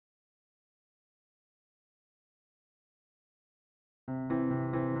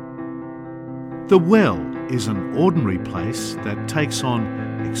The well is an ordinary place that takes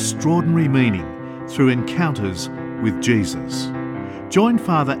on extraordinary meaning through encounters with Jesus. Join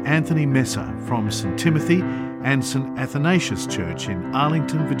Father Anthony Messer from St. Timothy and St. Athanasius Church in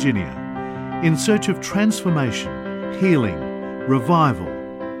Arlington, Virginia, in search of transformation, healing, revival,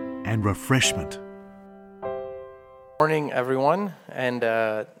 and refreshment. Good morning, everyone, and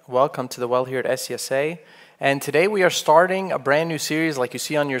welcome to the Well here at SCSA. And today we are starting a brand new series, like you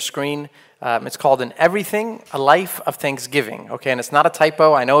see on your screen. It's called In Everything, A Life of Thanksgiving. Okay, and it's not a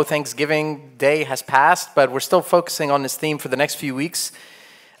typo. I know Thanksgiving Day has passed, but we're still focusing on this theme for the next few weeks.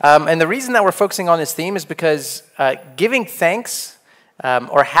 And the reason that we're focusing on this theme is because giving thanks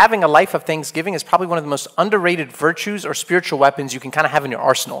or having a life of thanksgiving is probably one of the most underrated virtues or spiritual weapons you can kind of have in your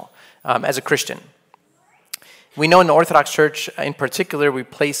arsenal as a Christian. We know in the Orthodox Church in particular, we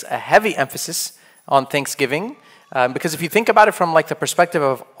place a heavy emphasis on Thanksgiving because if you think about it from like the perspective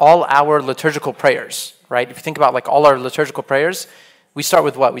of all our liturgical prayers, right? If you think about like all our liturgical prayers, we start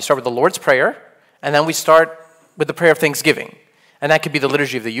with what? We start with the Lord's Prayer, and then we start with the prayer of thanksgiving. And that could be the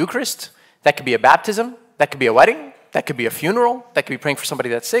liturgy of the Eucharist, that could be a baptism, that could be a wedding, that could be a funeral, that could be praying for somebody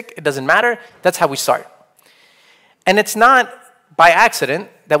that's sick. It doesn't matter. That's how we start. And it's not by accident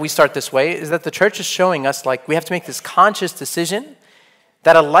that we start this way, is that the church is showing us like we have to make this conscious decision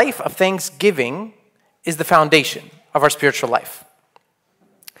that a life of thanksgiving is the foundation of our spiritual life.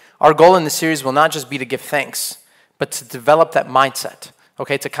 Our goal in this series will not just be to give thanks, but to develop that mindset,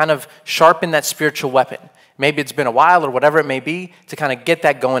 okay, to kind of sharpen that spiritual weapon. Maybe it's been a while or whatever it may be, to kind of get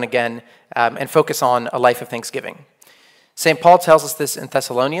that going again and focus on a life of thanksgiving. St. Paul tells us this in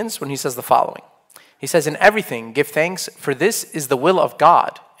Thessalonians when he says the following. He says, "In everything, give thanks, for this is the will of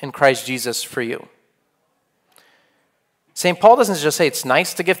God in Christ Jesus for you." St. Paul doesn't just say it's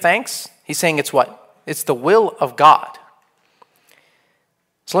nice to give thanks. He's saying it's what? It's the will of God.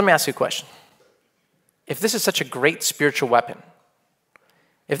 So let me ask you a question. If this is such a great spiritual weapon,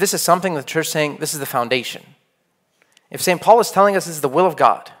 if this is something the church is saying this is the foundation, if St. Paul is telling us this is the will of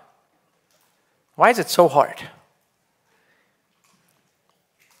God, why is it so hard?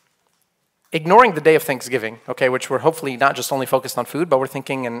 Ignoring the day of Thanksgiving, okay, which we're hopefully not just only focused on food, but we're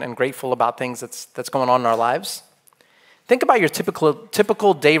thinking and grateful about things that's going on in our lives. Think about your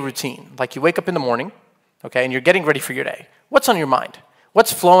typical day routine. Like you wake up in the morning, okay, and you're getting ready for your day. What's on your mind?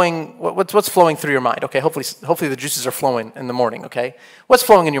 What's flowing through your mind? Okay, hopefully the juices are flowing in the morning, okay? What's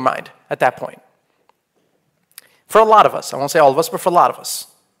flowing in your mind at that point? For a lot of us, I won't say all of us, but for a lot of us,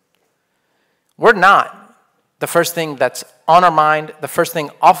 we're not. The first thing that's on our mind, the first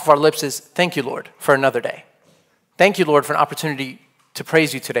thing off of our lips is, thank you, Lord, for another day. Thank you, Lord, for an opportunity to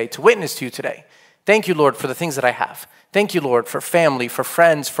praise you today, to witness to you today. Thank you, Lord, for the things that I have. Thank you, Lord, for family, for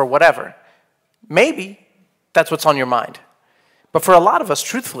friends, for whatever. Maybe that's what's on your mind. But for a lot of us,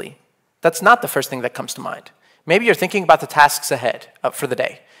 truthfully, that's not the first thing that comes to mind. Maybe you're thinking about the tasks ahead for the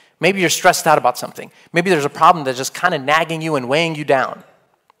day. Maybe you're stressed out about something. Maybe there's a problem that's just kind of nagging you and weighing you down.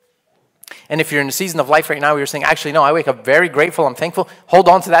 And if you're in a season of life right now where you're saying, actually, no, I wake up very grateful, I'm thankful, hold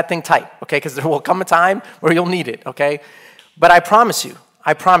on to that thing tight, okay? Because there will come a time where you'll need it, okay? But I promise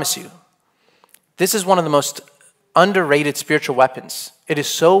you, this is one of the most underrated spiritual weapons. It is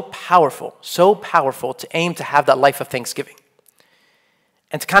so powerful to aim to have that life of thanksgiving.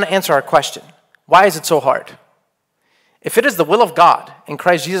 And to kind of answer our question, why is it so hard? If it is the will of God in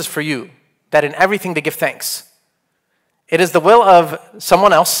Christ Jesus for you, that in everything to give thanks, it is the will of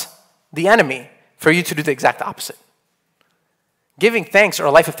someone else, the enemy, for you to do the exact opposite. Giving thanks or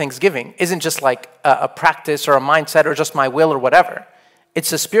a life of thanksgiving isn't just like a practice or a mindset or just my will or whatever.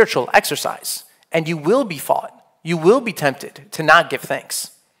 It's a spiritual exercise. And you will be fought. You will be tempted to not give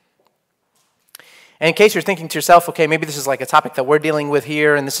thanks. And in case you're thinking to yourself, okay, maybe this is like a topic that we're dealing with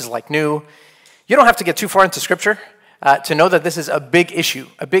here and this is like new, you don't have to get too far into Scripture to know that this is a big issue,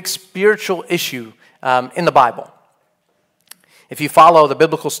 a big spiritual issue in the Bible. If you follow the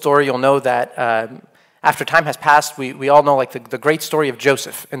biblical story, you'll know that after time has passed, we all know like the great story of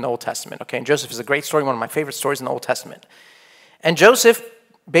Joseph in the Old Testament. Okay, and Joseph is a great story, one of my favorite stories in the Old Testament. And Joseph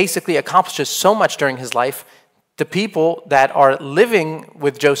basically accomplishes so much during his life. The people that are living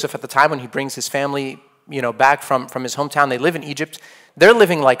with Joseph at the time when he brings his family, back from his hometown, they live in Egypt. They're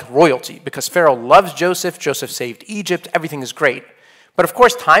living like royalty because Pharaoh loves Joseph. Joseph saved Egypt. Everything is great. But of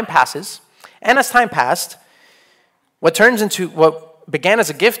course, time passes. And as time passed, what began as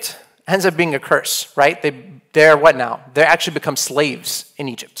a gift ends up being a curse, right? They're what now? They actually become slaves in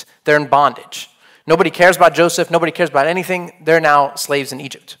Egypt. They're in bondage. Nobody cares about Joseph. Nobody cares about anything. They're now slaves in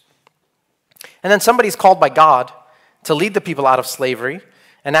Egypt. And then somebody's called by God to lead the people out of slavery,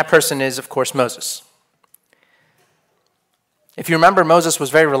 and that person is, of course, Moses. If you remember, Moses was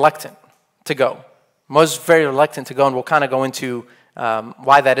very reluctant to go. Moses is very reluctant to go, and we'll kind of go into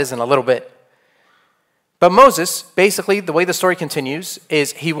why that is in a little bit. But Moses, basically, the way the story continues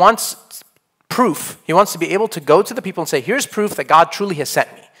is he wants proof. He wants to be able to go to the people and say, here's proof that God truly has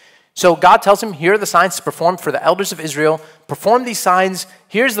sent me. So God tells him, here are the signs to perform for the elders of Israel. Perform these signs.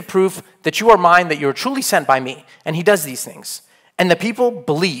 Here's the proof that you are mine, that you are truly sent by me. And he does these things. And the people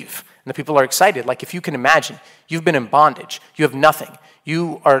believe. And the people are excited. Like if you can imagine, you've been in bondage. You have nothing.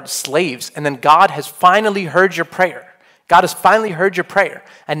 You are slaves. And then God has finally heard your prayer. God has finally heard your prayer.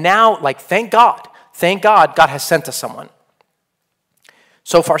 And now, like, thank God, God has sent us someone.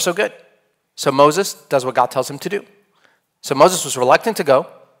 So far, so good. So Moses does what God tells him to do. So Moses was reluctant to go,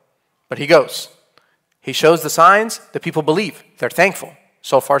 but he goes. He shows the signs, the people believe. They're thankful.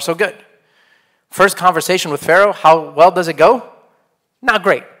 So far, so good. First conversation with Pharaoh, how well does it go? Not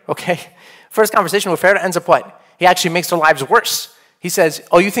great, okay? First conversation with Pharaoh ends up what? He actually makes their lives worse. He says,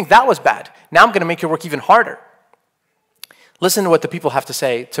 oh, you think that was bad? Now I'm going to make your work even harder. Listen to what the people have to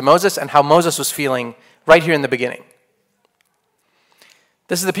say to Moses and how Moses was feeling right here in the beginning.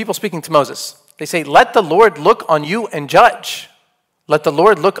 This is the people speaking to Moses. They say, let the Lord look on you and judge. Let the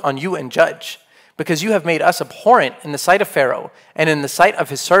Lord look on you and judge, because you have made us abhorrent in the sight of Pharaoh and in the sight of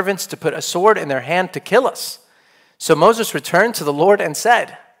his servants to put a sword in their hand to kill us. So Moses returned to the Lord and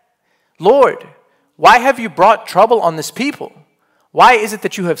said, Lord, why have you brought trouble on this people? Why is it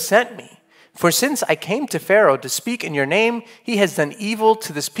that you have sent me? For since I came to Pharaoh to speak in your name, he has done evil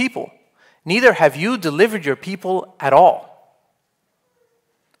to this people. Neither have you delivered your people at all.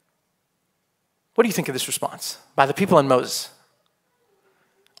 What do you think of this response by the people and Moses?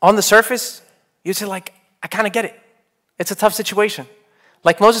 On the surface, you'd say, like, I kind of get it. It's a tough situation.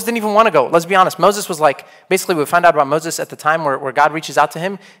 Like, Moses didn't even want to go. Let's be honest. Moses was like, basically, we found out about Moses at the time where God reaches out to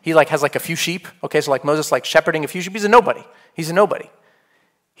him. He, like, has, like, a few sheep. Okay, so, like, Moses, like, shepherding a few sheep. He's a nobody. He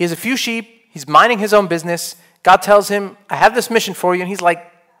has a few sheep. He's minding his own business. God tells him, I have this mission for you. And he's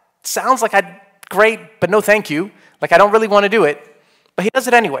like, sounds like great, but no thank you. Like, I don't really want to do it. But he does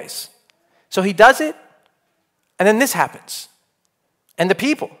it anyways. So he does it, and then this happens. And the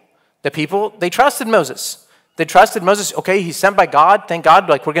people, they trusted Moses. They trusted Moses. Okay, he's sent by God. Thank God.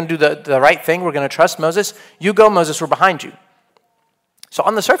 Like, we're going to do the right thing. We're going to trust Moses. You go, Moses. We're behind you. So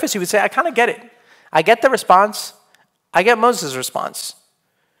on the surface, you would say, I kind of get it. I get the response. I get Moses' response.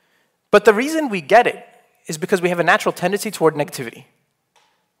 But the reason we get it is because we have a natural tendency toward negativity.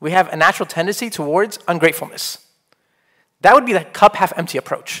 We have a natural tendency towards ungratefulness. That would be the cup half empty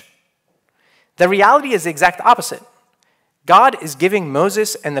approach. The reality is the exact opposite. God is giving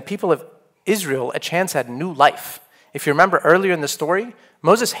Moses and the people of Israel a chance at new life. If you remember earlier in the story,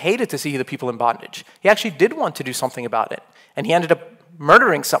 Moses hated to see the people in bondage. He actually did want to do something about it, and he ended up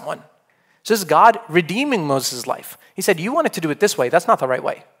murdering someone. So this is God redeeming Moses' life. He said, you wanted to do it this way. That's not the right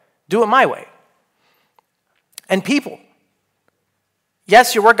way. Do it my way. And people,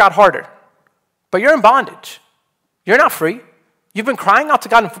 yes, your work got harder, but you're in bondage. You're not free. You've been crying out to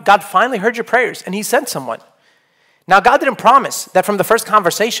God, and God finally heard your prayers, and he sent someone. Now, God didn't promise that from the first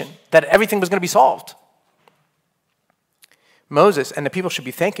conversation that everything was going to be solved. Moses and the people should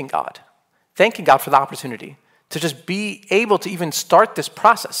be thanking God for the opportunity to just be able to even start this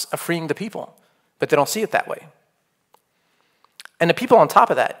process of freeing the people, but they don't see it that way. And the people on top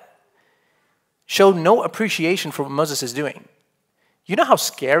of that show no appreciation for what Moses is doing. You know how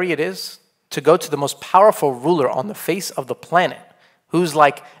scary it is to go to the most powerful ruler on the face of the planet, who's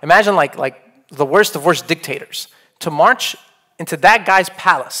like, imagine like the worst of worst dictators, to march into that guy's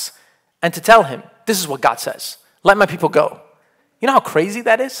palace and to tell him, this is what God says, let my people go. You know how crazy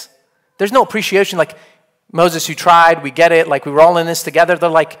that is? There's no appreciation. Like, Moses, you tried, we get it, like we were all in this together. They're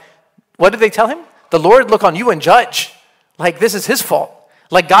like, what did they tell him? The Lord look on you and judge. Like, this is his fault.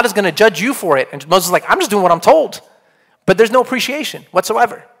 Like, God is going to judge you for it. And Moses is like, I'm just doing what I'm told. But there's no appreciation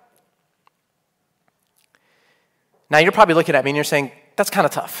whatsoever. Now, you're probably looking at me and you're saying, that's kind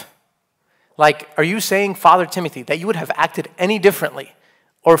of tough. Like, are you saying, Father Timothy, that you would have acted any differently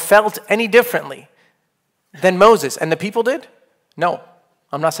or felt any differently than Moses and the people did? No,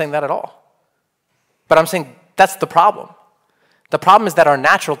 I'm not saying that at all. But I'm saying that's the problem. The problem is that our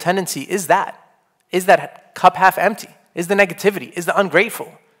natural tendency is that cup half empty, is the negativity, is the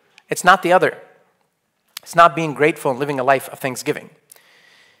ungrateful. It's not the other. It's not being grateful and living a life of thanksgiving.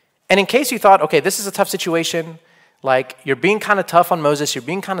 And in case you thought, okay, this is a tough situation, like, you're being kind of tough on Moses, you're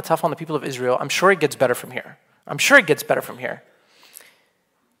being kind of tough on the people of Israel, I'm sure it gets better from here.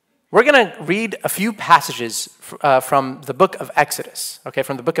 We're going to read a few passages from the book of Exodus, okay,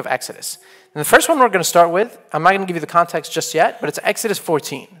 from the book of Exodus. And the first one we're going to start with, I'm not going to give you the context just yet, but it's Exodus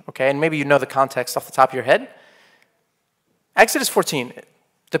 14, okay, and maybe you know the context off the top of your head. Exodus 14,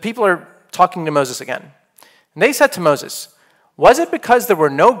 the people are talking to Moses again. And they said to Moses, "Was it because there were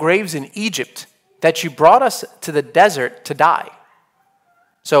no graves in Egypt that you brought us to the desert to die?"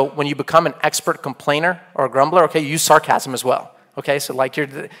 So when you become an expert complainer or a grumbler, okay, you use sarcasm as well. Okay, so like you're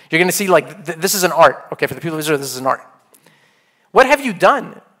going to see like this is an art. Okay, for the people of Israel, this is an art. "What have you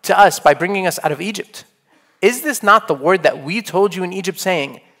done to us by bringing us out of Egypt? Is this not the word that we told you in Egypt,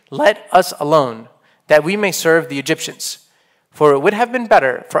 saying, 'Let us alone, that we may serve the Egyptians'? For it would have been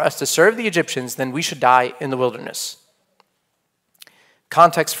better for us to serve the Egyptians than we should die in the wilderness."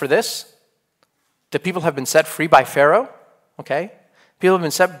 Context for this: the people have been set free by Pharaoh. Okay, people have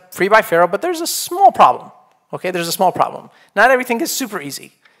been set free by Pharaoh, but there's a small problem. Okay, there's a small problem. Not everything is super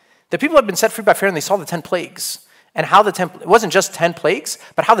easy. The people have been set free by Pharaoh, and they saw the 10 plagues. And how it wasn't just 10 plagues,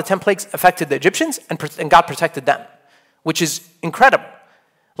 but how the 10 plagues affected the Egyptians and God protected them, which is incredible.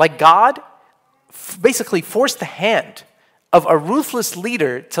 Like God basically forced the hand of a ruthless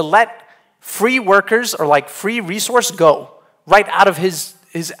leader to let free workers or like free resource go right out of his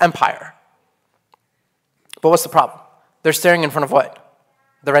empire. But what's the problem? They're staring in front of what?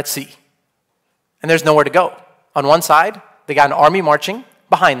 The Red Sea. And there's nowhere to go. On one side, they got an army marching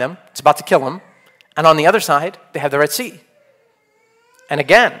behind them. It's about to kill them. And on the other side, they have the Red Sea. And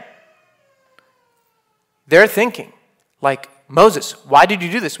again, they're thinking, like, "Moses, why did you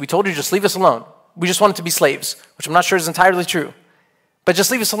do this? We told you just leave us alone. We just wanted to be slaves," which I'm not sure is entirely true. But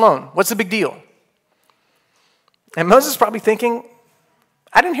just leave us alone. What's the big deal? And Moses is probably thinking,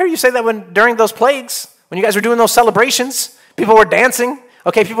 "I didn't hear you say that during those plagues, when you guys were doing those celebrations. People were dancing.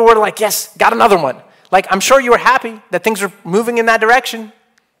 Okay, people were like, 'Yes, got another one.' Like, I'm sure you were happy that things are moving in that direction."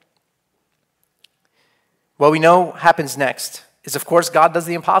 What we know happens next is, of course, God does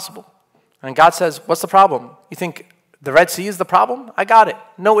the impossible. And God says, "What's the problem? You think the Red Sea is the problem? I got it.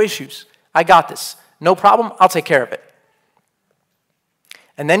 No issues. I got this. No problem. I'll take care of it."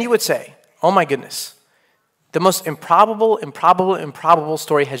 And then you would say, "Oh my goodness, the most improbable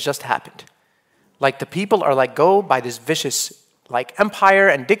story has just happened." Like the people are let go by this vicious like empire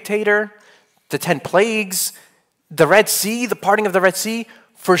and dictator, the 10 plagues, the Red Sea, the parting of the Red Sea.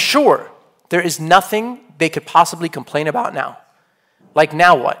 For sure, there is nothing they could possibly complain about now. Like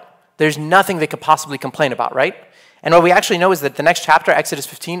now what? There's nothing they could possibly complain about, right? And what we actually know is that the next chapter, Exodus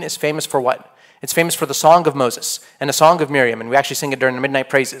 15, is famous for what? It's famous for the Song of Moses and the Song of Miriam, and we actually sing it during the midnight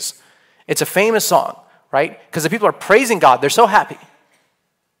praises. It's a famous song, right? Because the people are praising God. They're so happy.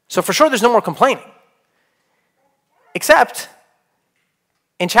 So for sure, there's no more complaining. Except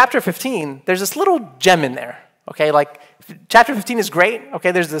in chapter 15, there's this little gem in there, okay? Like, chapter 15 is great,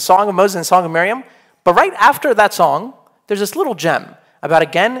 okay? There's the Song of Moses and the Song of Miriam. But right after that song, there's this little gem about,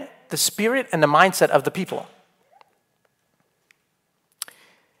 again, the spirit and the mindset of the people.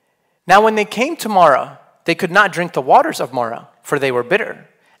 "Now, when they came to Marah, they could not drink the waters of Marah, for they were bitter.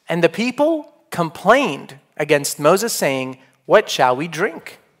 And the people complained against Moses, saying, 'What shall we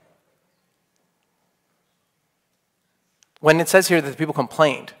drink?'" When it says here that the people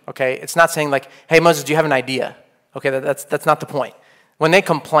complained, okay, it's not saying like, "Hey, Moses, do you have an idea?" Okay, that's not the point. When they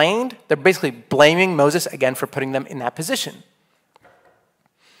complained, they're basically blaming Moses again for putting them in that position.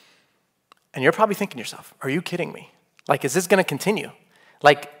 And you're probably thinking to yourself, "Are you kidding me? Like, is this going to continue?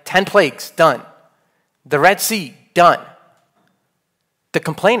 Like, 10 plagues, done. The Red Sea, done. The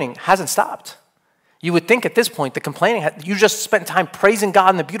complaining hasn't stopped." You would think at this point, the complaining, you just spent time praising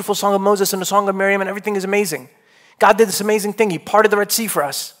God in the beautiful Song of Moses and the Song of Miriam, and everything is amazing. God did this amazing thing. He parted the Red Sea for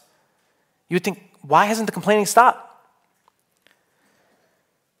us. You would think, why hasn't the complaining stopped?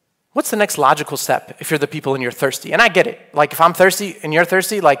 What's the next logical step if you're the people and you're thirsty? And I get it. Like, if I'm thirsty and you're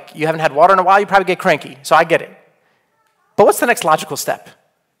thirsty, like you haven't had water in a while, you probably get cranky. So I get it. But what's the next logical step?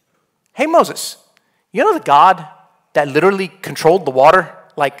 "Hey, Moses, you know the God that literally controlled the water,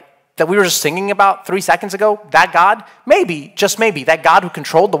 like that we were just singing about 3 seconds ago? That God? Maybe, just maybe, that God who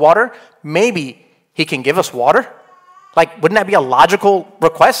controlled the water, maybe he can give us water? Like, wouldn't that be a logical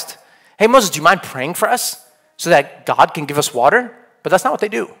request? Hey, Moses, do you mind praying for us so that God can give us water?" But that's not what they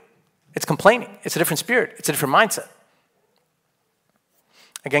do. It's complaining. It's a different spirit. It's a different mindset.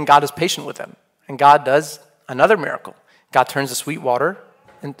 Again, God is patient with them. And God does another miracle. God turns the sweet water,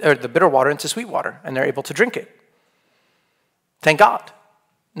 or the bitter water into sweet water, and they're able to drink it. Thank God.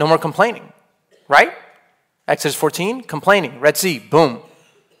 No more complaining, right? Exodus 14, complaining. Red Sea, boom.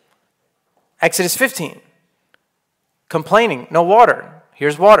 Exodus 15, complaining, no water.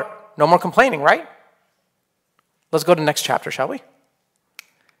 Here's water. No more complaining, right? Let's go to the next chapter, shall we?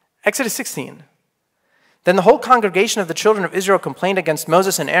 Exodus 16. "Then the whole congregation of the children of Israel complained against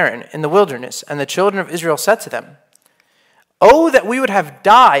Moses and Aaron in the wilderness, and the children of Israel said to them, Oh, that we would have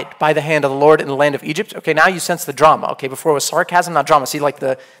died by the hand of the Lord in the land of Egypt. Okay, now you sense the drama. Okay, before it was sarcasm, not drama. See, like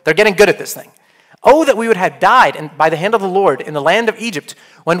they're getting good at this thing. Oh, that we would have died by the hand of the Lord in the land of Egypt,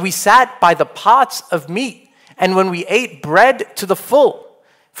 when we sat by the pots of meat, and when we ate bread to the full.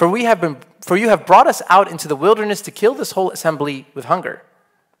 For you have brought us out into the wilderness to kill this whole assembly with hunger.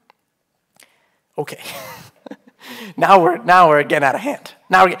 Okay, now we're getting out of hand.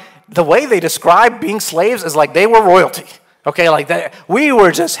 The way they describe being slaves is like they were royalty. Okay, like that. We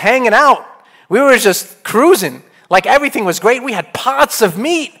were just hanging out. We were just cruising. Like everything was great. We had pots of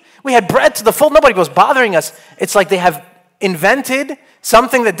meat. We had bread to the full. Nobody was bothering us. It's like they have invented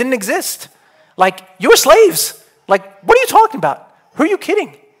something that didn't exist. Like, you were slaves. Like, what are you talking about? Who are you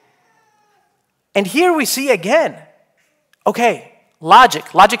kidding? And here we see again, okay,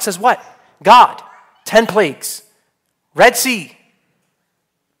 logic. Logic says what? God, 10 plagues, Red Sea,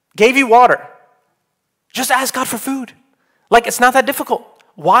 gave you water. Just ask God for food. Like, it's not that difficult.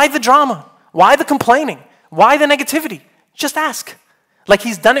 Why the drama? Why the complaining? Why the negativity? Just ask. Like,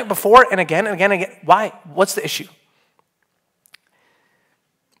 he's done it before and again and again and again. Why? What's the issue?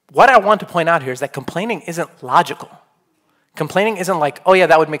 What I want to point out here is that complaining isn't logical. Complaining isn't like, oh yeah,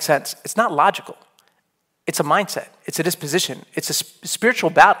 that would make sense. It's not logical. It's a mindset. It's a disposition. It's a spiritual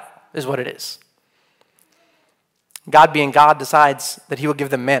battle is what it is. God being God decides that he will give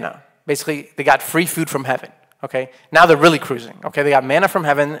them manna. Basically, they got free food from heaven. Okay? Now they're really cruising. Okay? They got manna from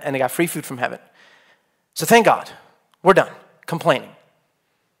heaven and they got free food from heaven. So thank God. We're done complaining.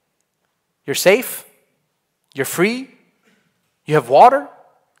 You're safe. You're free. You have water.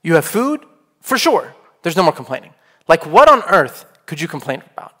 You have food. For sure. There's no more complaining. Like, what on earth could you complain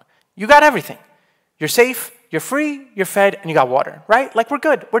about? You got everything. You're safe. You're free. You're fed. And you got water. Right? Like, we're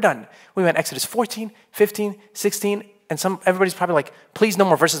good. We're done. We went Exodus 14, 15, 16. And everybody's probably like, please, no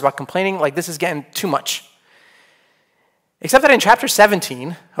more verses about complaining. Like, this is getting too much. Except that in chapter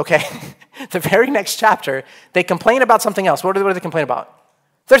 17, okay, the very next chapter, they complain about something else. What do they complain about?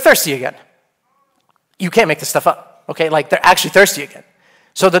 They're thirsty again. You can't make this stuff up, okay? Like, they're actually thirsty again.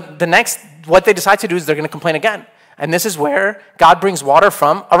 So the next, what they decide to do is they're going to complain again. And this is where God brings water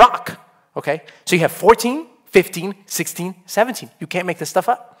from a rock, okay? So you have 14, 15, 16, 17. You can't make this stuff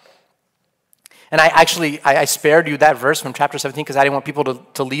up. And I spared you that verse from chapter 17 because I didn't want people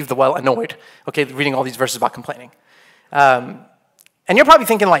to leave the well annoyed, okay, reading all these verses about complaining. And you're probably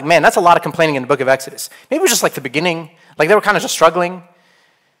thinking like, man, that's a lot of complaining in the book of Exodus. Maybe it was just like the beginning, like they were kind of just struggling.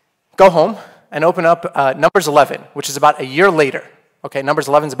 Go home and open up Numbers 11, which is about a year later. Okay, Numbers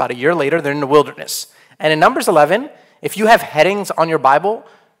 11 is about a year later. They're in the wilderness. And in Numbers 11, if you have headings on your Bible,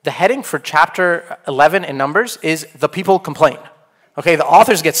 the heading for chapter 11 in Numbers is the people complain. Okay, the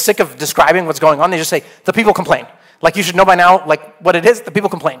authors get sick of describing what's going on. They just say, the people complain. Like you should know by now, like what it is, the people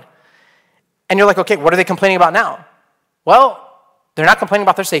complain. And you're like, okay, what are they complaining about now? Well, they're not complaining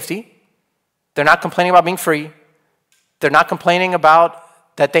about their safety. They're not complaining about being free. They're not complaining about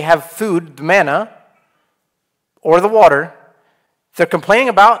that they have food, the manna, or the water. They're complaining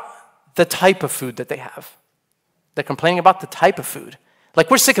about the type of food that they have. They're complaining about the type of food.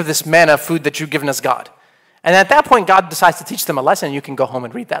 Like, we're sick of this manna food that you've given us, God. And at that point, God decides to teach them a lesson. You can go home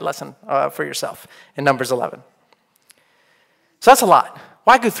and read that lesson for yourself in Numbers 11. So that's a lot.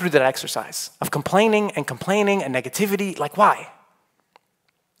 Why go through that exercise of complaining and negativity? Like, why?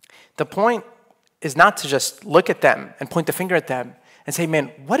 The point is not to just look at them and point the finger at them and say,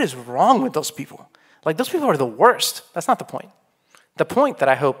 man, what is wrong with those people? Like, those people are the worst. That's not the point. The point that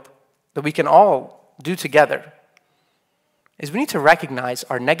I hope that we can all do together is we need to recognize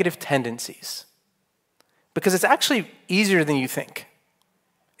our negative tendencies. Because it's actually easier than you think.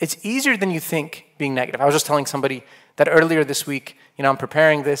 It's easier than you think being negative. I was just telling somebody that earlier this week, I'm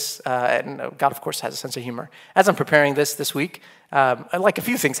preparing this, and God, of course, has a sense of humor. As I'm preparing this week, like a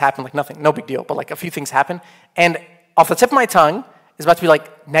few things happen, like nothing, no big deal, but like a few things happen. And off the tip of my tongue is about to be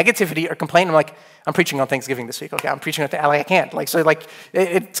like negativity or complaint. I'm like, I'm preaching on Thanksgiving this week. Okay, I'm preaching on I can't. Like, so like,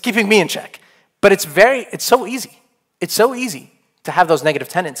 it's keeping me in check. But it's so easy. It's so easy to have those negative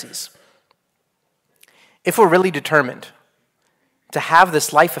tendencies. If we're really determined to have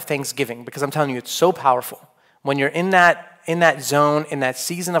this life of thanksgiving, because I'm telling you, it's so powerful. When you're in that zone, in that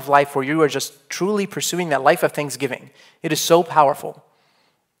season of life where you are just truly pursuing that life of thanksgiving, it is so powerful.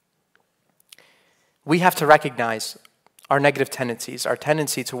 We have to recognize our negative tendencies, our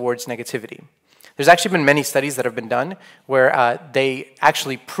tendency towards negativity. There's actually been many studies that have been done where they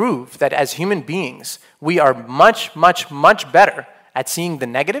actually prove that as human beings, we are much, much, much better at seeing the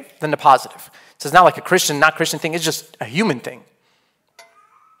negative than the positive. So it's not like a Christian, not Christian thing, it's just a human thing.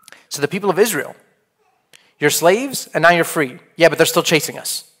 So the people of Israel, you're slaves and now you're free. Yeah, but they're still chasing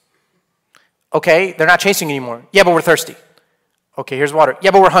us. Okay, they're not chasing anymore. Yeah, but we're thirsty. Okay, here's water.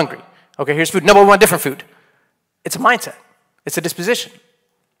 Yeah, but we're hungry. Okay, here's food. No, but we want different food. It's a mindset. It's a disposition.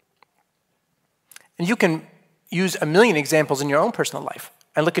 And you can use a million examples in your own personal life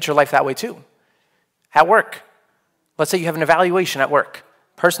and look at your life that way too. At work, let's say you have an evaluation at work,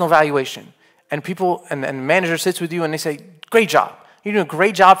 personal evaluation, and people and the manager sits with you and they say, great job. You're doing a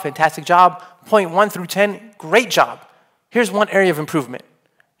great job, fantastic job, point 1 through 10, great job. Here's one area of improvement.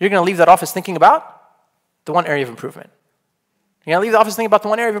 You're going to leave that office thinking about the one area of improvement. You're going to leave the office thinking about the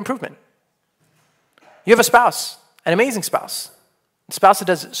one area of improvement. You have a spouse, an amazing spouse, a spouse that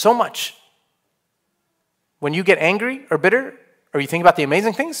does so much. When you get angry or bitter, or you think about the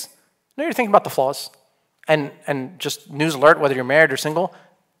amazing things, no, you're thinking about the flaws. And just news alert, whether you're married or single,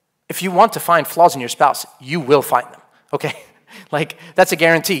 if you want to find flaws in your spouse, you will find them, okay? Like, that's a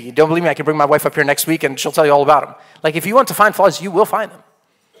guarantee. You don't believe me? I can bring my wife up here next week and she'll tell you all about them. Like, if you want to find flaws, you will find them.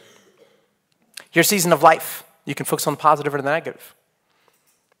 Your season of life, you can focus on the positive or the negative.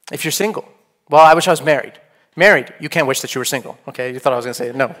 If you're single, well, I wish I was married. Married, you can't wish that you were single, okay? You thought I was going to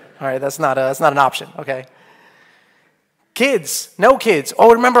say no. All right, that's not an option, okay? Kids, no kids.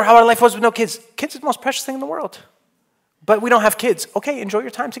 Oh, remember how our life was with no kids. Kids are the most precious thing in the world. But we don't have kids. Okay, enjoy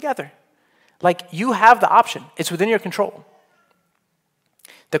your time together. Like, you have the option. It's within your control.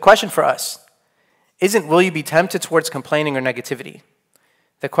 The question for us isn't will you be tempted towards complaining or negativity.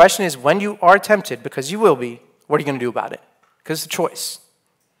 The question is when you are tempted, because you will be, what are you going to do about it? Because it's a choice.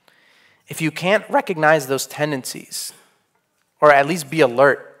 If you can't recognize those tendencies, or at least be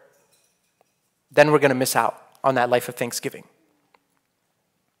alert, then we're going to miss out on that life of thanksgiving.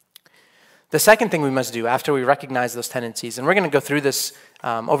 The second thing we must do after we recognize those tendencies, and we're going to go through this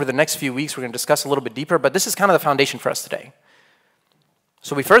over the next few weeks, we're going to discuss a little bit deeper, but this is kind of the foundation for us today.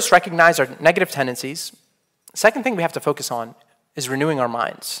 So we first recognize our negative tendencies. Second thing we have to focus on is renewing our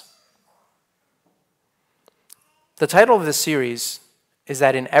minds. The title of this series is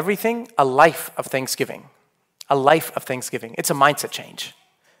that in everything, a life of thanksgiving. A life of thanksgiving. It's a mindset change.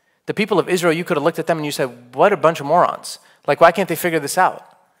 The people of Israel, you could have looked at them and you said, what a bunch of morons. Like, why can't they figure this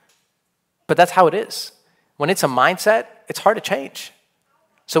out? But that's how it is. When it's a mindset, it's hard to change.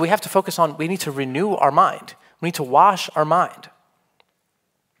 So we have to focus on, we need to renew our mind. We need to wash our mind.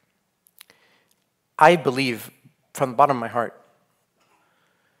 I believe from the bottom of my heart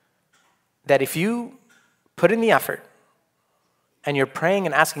that if you put in the effort and you're praying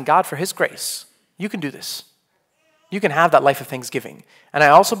and asking God for His grace, you can do this. You can have that life of thanksgiving. And I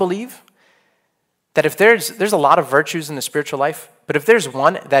also believe that if there's a lot of virtues in the spiritual life, but if there's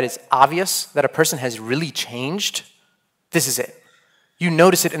one that is obvious that a person has really changed, this is it. You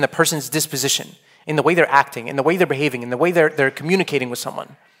notice it in the person's disposition, in the way they're acting, in the way they're behaving, in the way they're communicating with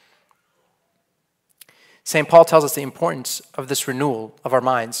someone. St. Paul tells us the importance of this renewal of our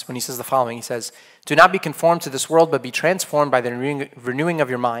minds when he says the following. He says, do not be conformed to this world, but be transformed by the renewing of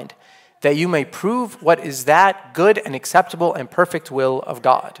your mind, that you may prove what is that good and acceptable and perfect will of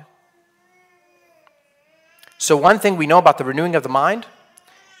God. So one thing we know about the renewing of the mind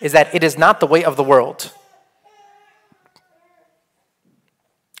is that it is not the way of the world.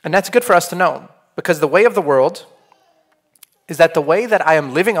 And that's good for us to know, because the way of the world is that the way that I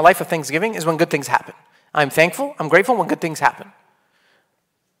am living a life of thanksgiving is when good things happen. I'm thankful, I'm grateful when good things happen.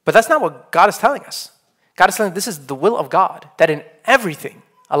 But that's not what God is telling us. God is telling us this is the will of God, that in everything,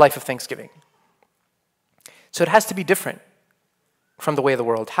 a life of thanksgiving. So it has to be different from the way of the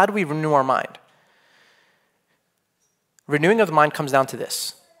world. How do we renew our mind? Renewing of the mind comes down to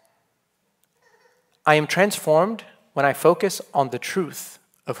this. I am transformed when I focus on the truth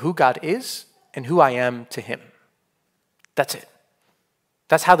of who God is and who I am to Him. That's it.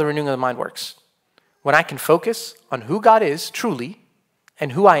 That's how the renewing of the mind works. When I can focus on who God is truly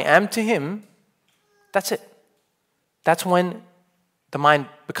and who I am to Him, that's it. That's when the mind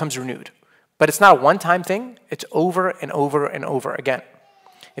becomes renewed. But it's not a one-time thing. It's over and over and over again.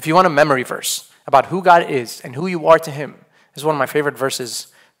 If you want a memory verse about who God is and who you are to Him, this is one of my favorite verses,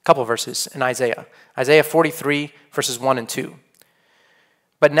 a couple verses in Isaiah. Isaiah 43, verses 1 and 2.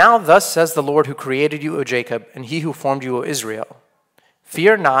 But now thus says the Lord who created you, O Jacob, and He who formed you, O Israel.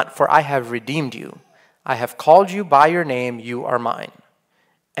 Fear not, for I have redeemed you. I have called you by your name, you are mine.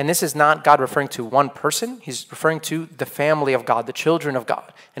 And this is not God referring to one person. He's referring to the family of God, the children of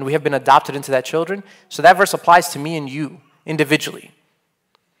God. And we have been adopted into that children. So that verse applies to me and you individually.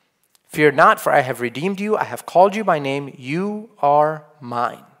 Fear not, for I have redeemed you. I have called you by name. You are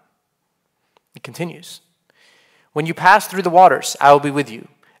mine. It continues. When you pass through the waters, I will be with you.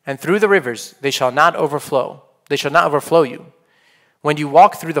 And through the rivers, they shall not overflow. They shall not overflow you. When you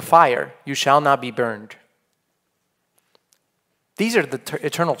walk through the fire, you shall not be burned. These are the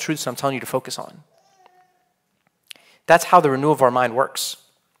eternal truths I'm telling you to focus on. That's how the renewal of our mind works.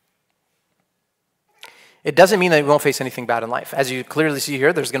 It doesn't mean that we won't face anything bad in life. As you clearly see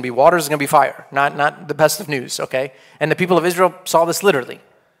here, there's going to be water, there's going to be fire. Not the best of news, okay? And the people of Israel saw this literally.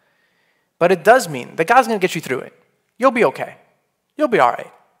 But it does mean that God's going to get you through it. You'll be okay. You'll be all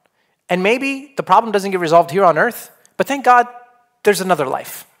right. And maybe the problem doesn't get resolved here on earth, but thank God there's another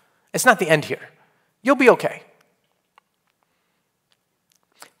life. It's not the end here. You'll be okay.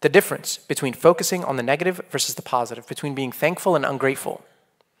 The difference between focusing on the negative versus the positive, between being thankful and ungrateful.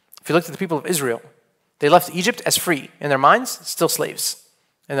 If you looked at the people of Israel, they left Egypt as free. In their minds, still slaves.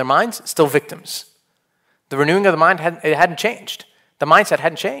 In their minds, still victims. The renewing of the mind hadn't changed. The mindset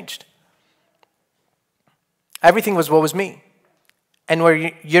hadn't changed. Everything was woe is me. And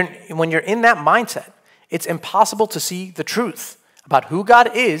when you're in that mindset, it's impossible to see the truth about who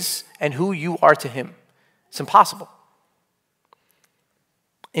God is and who you are to him. It's impossible.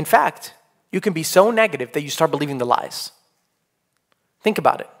 In fact, you can be so negative that you start believing the lies. Think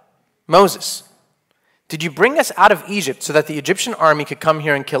about it. Moses, did you bring us out of Egypt so that the Egyptian army could come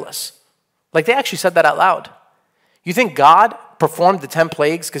here and kill us? Like, they actually said that out loud. You think God performed the 10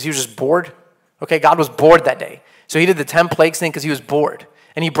 plagues because he was just bored? Okay, God was bored that day. So he did the 10 plagues thing because he was bored.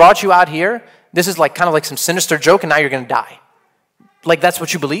 And he brought you out here. This is like kind of like some sinister joke, and now you're going to die. Like, that's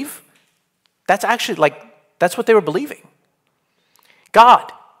what you believe? That's actually that's what they were believing.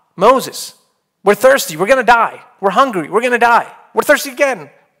 God, Moses, we're thirsty. We're going to die. We're hungry. We're going to die. We're thirsty again.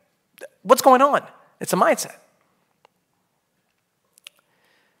 What's going on? It's a mindset.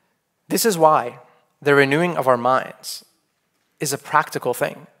 This is why the renewing of our minds is a practical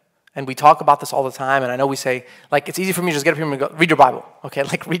thing. And we talk about this all the time, and I know we say, like, it's easy for me to just get up here and go, read your Bible. Okay,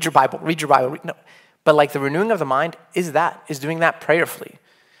 like, read your Bible. No. But like, the renewing of the mind is doing that prayerfully.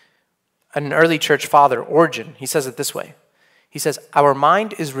 An early church father, Origen, he says it this way. He says, our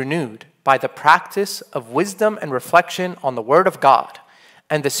mind is renewed by the practice of wisdom and reflection on the Word of God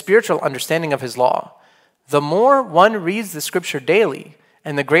and the spiritual understanding of his law. The more one reads the scripture daily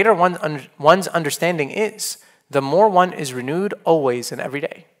and the greater one's understanding is, the more one is renewed always and every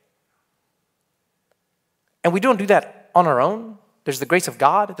day. And we don't do that on our own. There's the grace of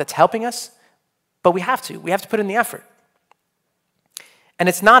God that's helping us, but we have to put in the effort. And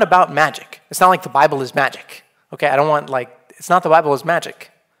it's not about magic. It's not like the Bible is magic. Okay, it's not the Bible is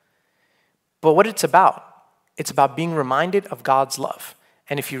magic. But what it's about being reminded of God's love.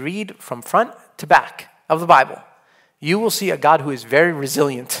 And if you read from front to back of the Bible, you will see a God who is very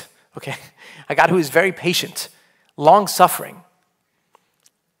resilient, okay? A God who is very patient, long-suffering.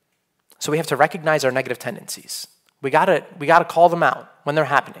 So we have to recognize our negative tendencies. We gotta call them out when they're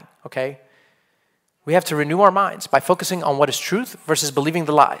happening, okay? We have to renew our minds by focusing on what is truth versus believing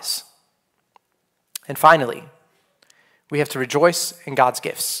the lies. And finally, we have to rejoice in God's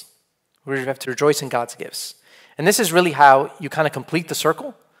gifts. We have to rejoice in God's gifts. And this is really how you kind of complete the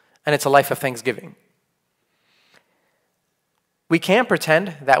circle, and it's a life of thanksgiving. We can't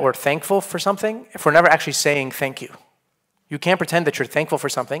pretend that we're thankful for something if we're never actually saying thank you. You can't pretend that you're thankful for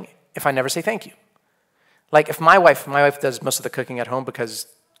something if I never say thank you. Like, if my wife does most of the cooking at home because,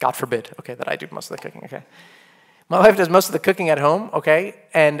 God forbid, okay, that I do most of the cooking, okay? My wife does most of the cooking at home, okay?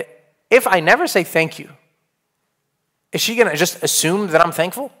 And if I never say thank you, is she going to just assume that I'm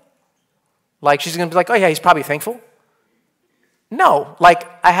thankful? Like, she's going to be like, oh yeah, he's probably thankful. No, like,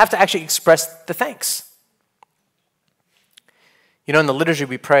 I have to actually express the thanks. You know, in the liturgy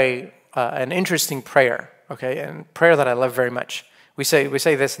we pray an interesting prayer, okay, and prayer that I love very much. We say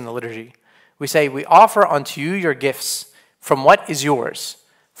this in the liturgy. We say, we offer unto you your gifts from what is yours,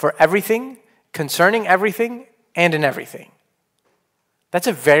 for everything, concerning everything, and in everything. That's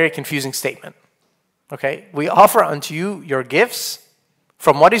a very confusing statement, okay? We offer unto you your gifts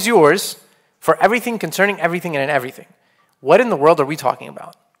from what is yours, for everything, concerning everything, and in everything. What in the world are we talking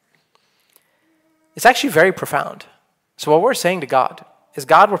about? It's actually very profound. So what we're saying to God is,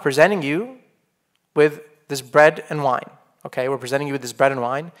 God, we're presenting you with this bread and wine, okay? We're presenting you with this bread and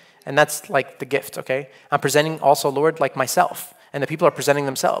wine, and that's like the gift, okay? I'm presenting also, Lord, like myself, and the people are presenting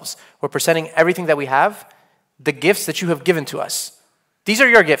themselves. We're presenting everything that we have, the gifts that you have given to us. These are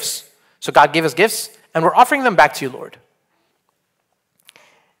your gifts. So God gave us gifts, and we're offering them back to you, Lord.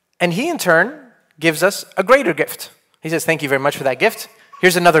 And he, in turn, gives us a greater gift. He says, thank you very much for that gift.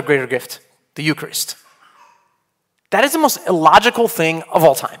 Here's another greater gift, the Eucharist. That is the most illogical thing of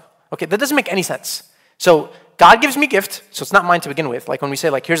all time. Okay, that doesn't make any sense. So God gives me a gift, so it's not mine to begin with. Like when we say,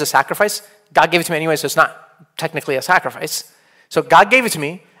 like, here's a sacrifice, God gave it to me anyway, so it's not technically a sacrifice. So God gave it to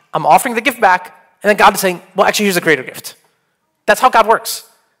me, I'm offering the gift back, and then God is saying, well, actually, here's a greater gift. That's how God works.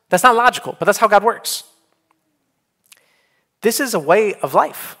 That's not logical, but that's how God works. This is a way of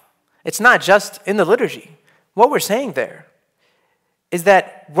life. It's not just in the liturgy, What we're saying there is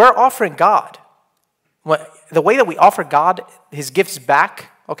that we're offering God. The way that we offer God his gifts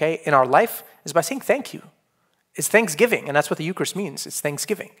back, okay, in our life is by saying thank you. It's thanksgiving, and that's what the Eucharist means. It's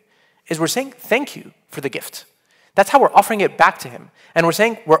thanksgiving. Is we're saying thank you for the gift. That's how we're offering it back to him. And we're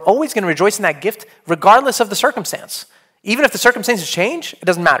saying we're always going to rejoice in that gift regardless of the circumstance. Even if the circumstances change, it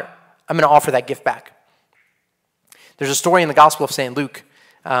doesn't matter. I'm going to offer that gift back. There's a story in the Gospel of St. Luke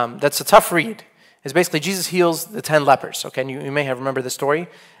that's a tough read. It's basically Jesus heals the 10 lepers. Okay, and you may have remembered this story.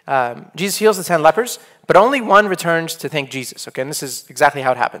 Jesus heals the 10 lepers, but only one returns to thank Jesus. Okay, and this is exactly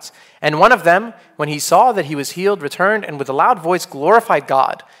how it happens. And one of them, when he saw that he was healed, returned and with a loud voice glorified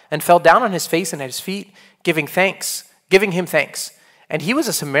God and fell down on his face and at his feet, giving him thanks. And he was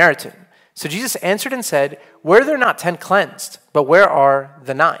a Samaritan. So Jesus answered and said, "Were there not 10 cleansed, but where are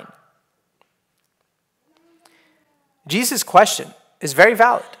the 9? Jesus' question is very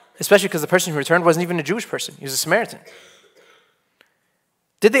valid, especially because the person who returned wasn't even a Jewish person. He was a Samaritan.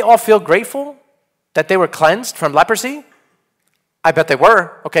 Did they all feel grateful that they were cleansed from leprosy? I bet they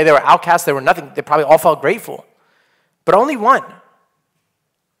were. Okay, they were outcasts. They were nothing. They probably all felt grateful. But only one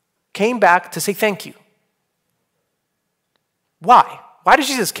came back to say thank you. Why? Why does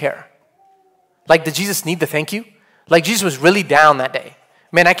Jesus care? Like, did Jesus need the thank you? Like, Jesus was really down that day.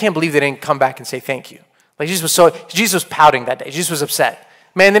 Man, I can't believe they didn't come back and say thank you. Like, Jesus was pouting that day. Jesus was upset.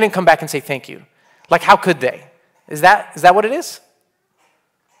 Man, they didn't come back and say thank you. Like, how could they? Is that what it is?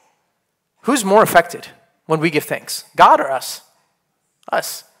 Who's more affected when we give thanks? God or us?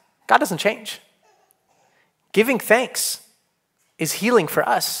 Us. God doesn't change. Giving thanks is healing for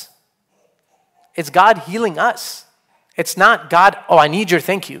us. It's God healing us. It's not God, oh, I need your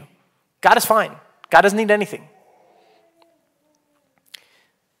thank you. God is fine. God doesn't need anything.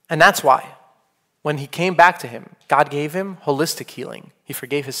 And that's why when he came back to him, God gave him holistic healing. He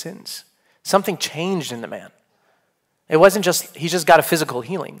forgave his sins. Something changed in the man. It wasn't just, he just got a physical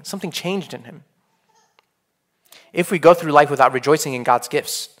healing. Something changed in him. If we go through life without rejoicing in God's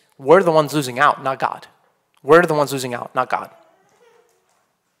gifts, we're the ones losing out, not God. We're the ones losing out, not God.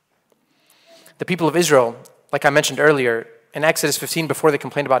 The people of Israel, like I mentioned earlier, in Exodus 15, before they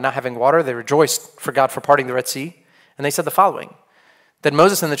complained about not having water, they rejoiced for God for parting the Red Sea. And they said the following, that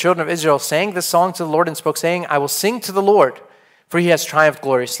Moses and the children of Israel sang this song to the Lord and spoke, saying, I will sing to the Lord, for he has triumphed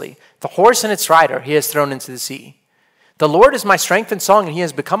gloriously. The horse and its rider he has thrown into the sea. The Lord is my strength and song, and he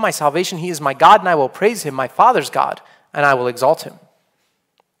has become my salvation. He is my God, and I will praise him, my father's God, and I will exalt him.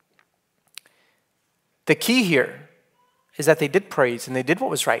 The key here is that they did praise, and they did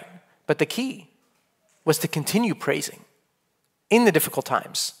what was right. But the key was to continue praising in the difficult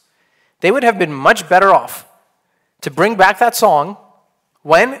times. They would have been much better off to bring back that song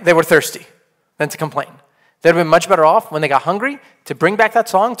when they were thirsty than to complain. They'd have been much better off when they got hungry to bring back that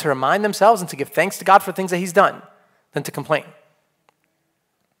song, to remind themselves and to give thanks to God for things that he's done, than to complain.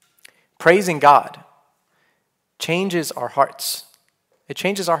 Praising God changes our hearts. It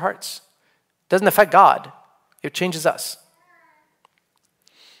changes our hearts. It doesn't affect God. It changes us.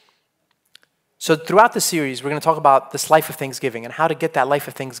 So throughout the series, we're going to talk about this life of thanksgiving and how to get that life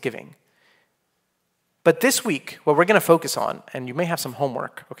of thanksgiving. But this week, what we're going to focus on, and you may have some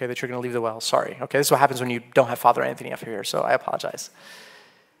homework, okay, that you're going to leave the well. Sorry, okay, this is what happens when you don't have Father Anthony up here, so I apologize.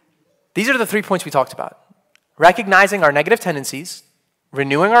 These are the 3 points we talked about. Recognizing our negative tendencies,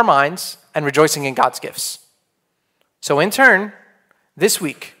 renewing our minds, and rejoicing in God's gifts. So in turn, this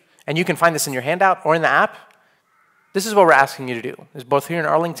week, and you can find this in your handout or in the app, this is what we're asking you to do. It's both here in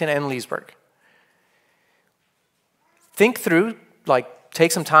Arlington and Leesburg. Think through,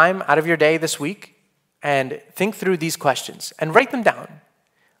 take some time out of your day this week and think through these questions and write them down.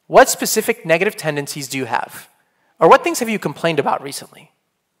 What specific negative tendencies do you have? Or what things have you complained about recently?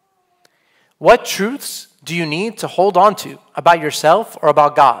 What truths do you need to hold on to about yourself or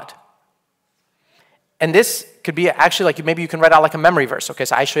about God? And this could be actually maybe you can write out like a memory verse. Okay,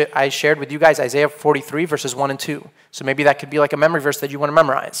 so I shared with you guys Isaiah 43 verses 1 and 2. So maybe that could be like a memory verse that you want to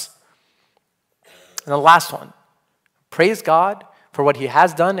memorize. And the last one, praise God for what he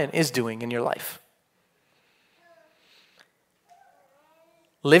has done and is doing in your life.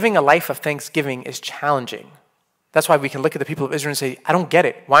 Living a life of thanksgiving is challenging. That's why we can look at the people of Israel and say, I don't get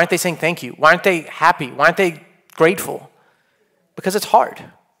it. Why aren't they saying thank you? Why aren't they happy? Why aren't they grateful? Because it's hard.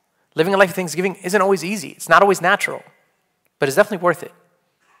 Living a life of thanksgiving isn't always easy. It's not always natural, but it's definitely worth it.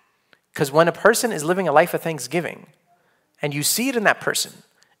 Because when a person is living a life of thanksgiving and you see it in that person,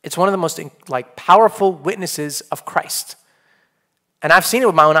 it's one of the most powerful witnesses of Christ. And I've seen it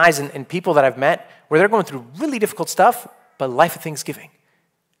with my own eyes in people that I've met where they're going through really difficult stuff, but a life of thanksgiving.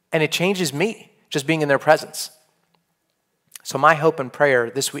 And it changes me just being in their presence. So my hope and prayer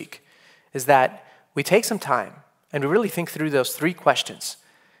this week is that we take some time and we really think through those 3 questions.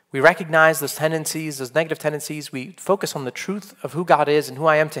 We recognize those tendencies, those negative tendencies. We focus on the truth of who God is and who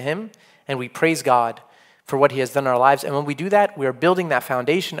I am to him, and we praise God for what he has done in our lives. And when we do that, we are building that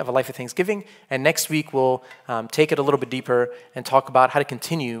foundation of a life of thanksgiving. And next week, we'll take it a little bit deeper and talk about how to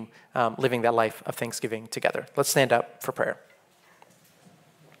continue living that life of thanksgiving together. Let's stand up for prayer.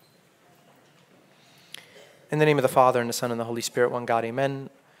 In the name of the Father, and the Son, and the Holy Spirit, one God, amen.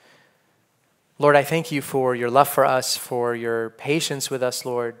 Lord, I thank you for your love for us, for your patience with us,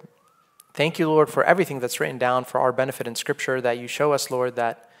 Lord. Thank you, Lord, for everything that's written down for our benefit in Scripture, that you show us, Lord,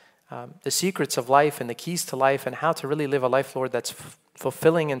 that the secrets of life and the keys to life and how to really live a life, Lord, that's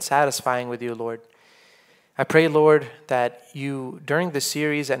fulfilling and satisfying with you, Lord. I pray, Lord, that you, during this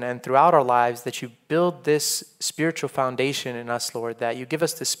series and throughout our lives, that you build this spiritual foundation in us, Lord, that you give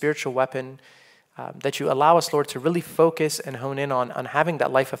us this spiritual weapon, that you allow us, Lord, to really focus and hone in on having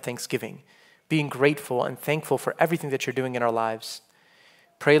that life of thanksgiving, being grateful and thankful for everything that you're doing in our lives.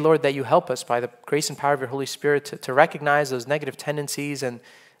 Pray, Lord, that you help us by the grace and power of your Holy Spirit to recognize those negative tendencies and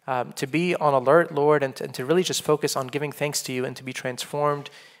to be on alert, Lord, and to really just focus on giving thanks to you and to be transformed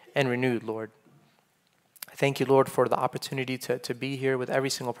and renewed, Lord. I thank you, Lord, for the opportunity to be here with every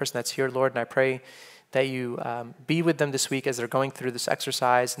single person that's here, Lord, and I pray that you be with them this week as they're going through this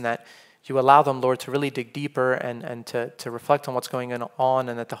exercise, and that you allow them, Lord, to really dig deeper and to reflect on what's going on,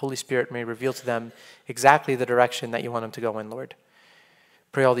 and that the Holy Spirit may reveal to them exactly the direction that you want them to go in, Lord.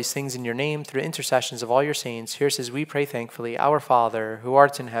 Pray all these things in your name through intercessions of all your saints. Here says, we pray thankfully, Our Father, who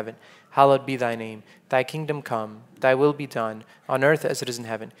art in heaven, hallowed be thy name. Thy kingdom come, thy will be done, on earth as it is in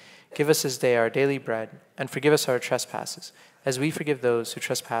heaven. Give us this day our daily bread, and forgive us our trespasses, as we forgive those who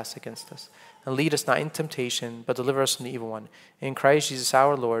trespass against us. And lead us not into temptation, but deliver us from the evil one. In Christ Jesus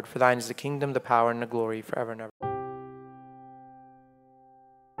our Lord, for thine is the kingdom, the power, and the glory, forever and ever.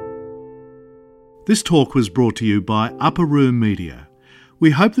 This talk was brought to you by Upper Room Media. We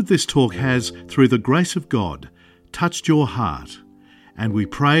hope that this talk has, through the grace of God, touched your heart, and we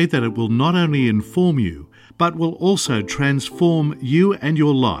pray that it will not only inform you, but will also transform you and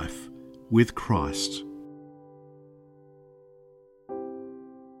your life with Christ.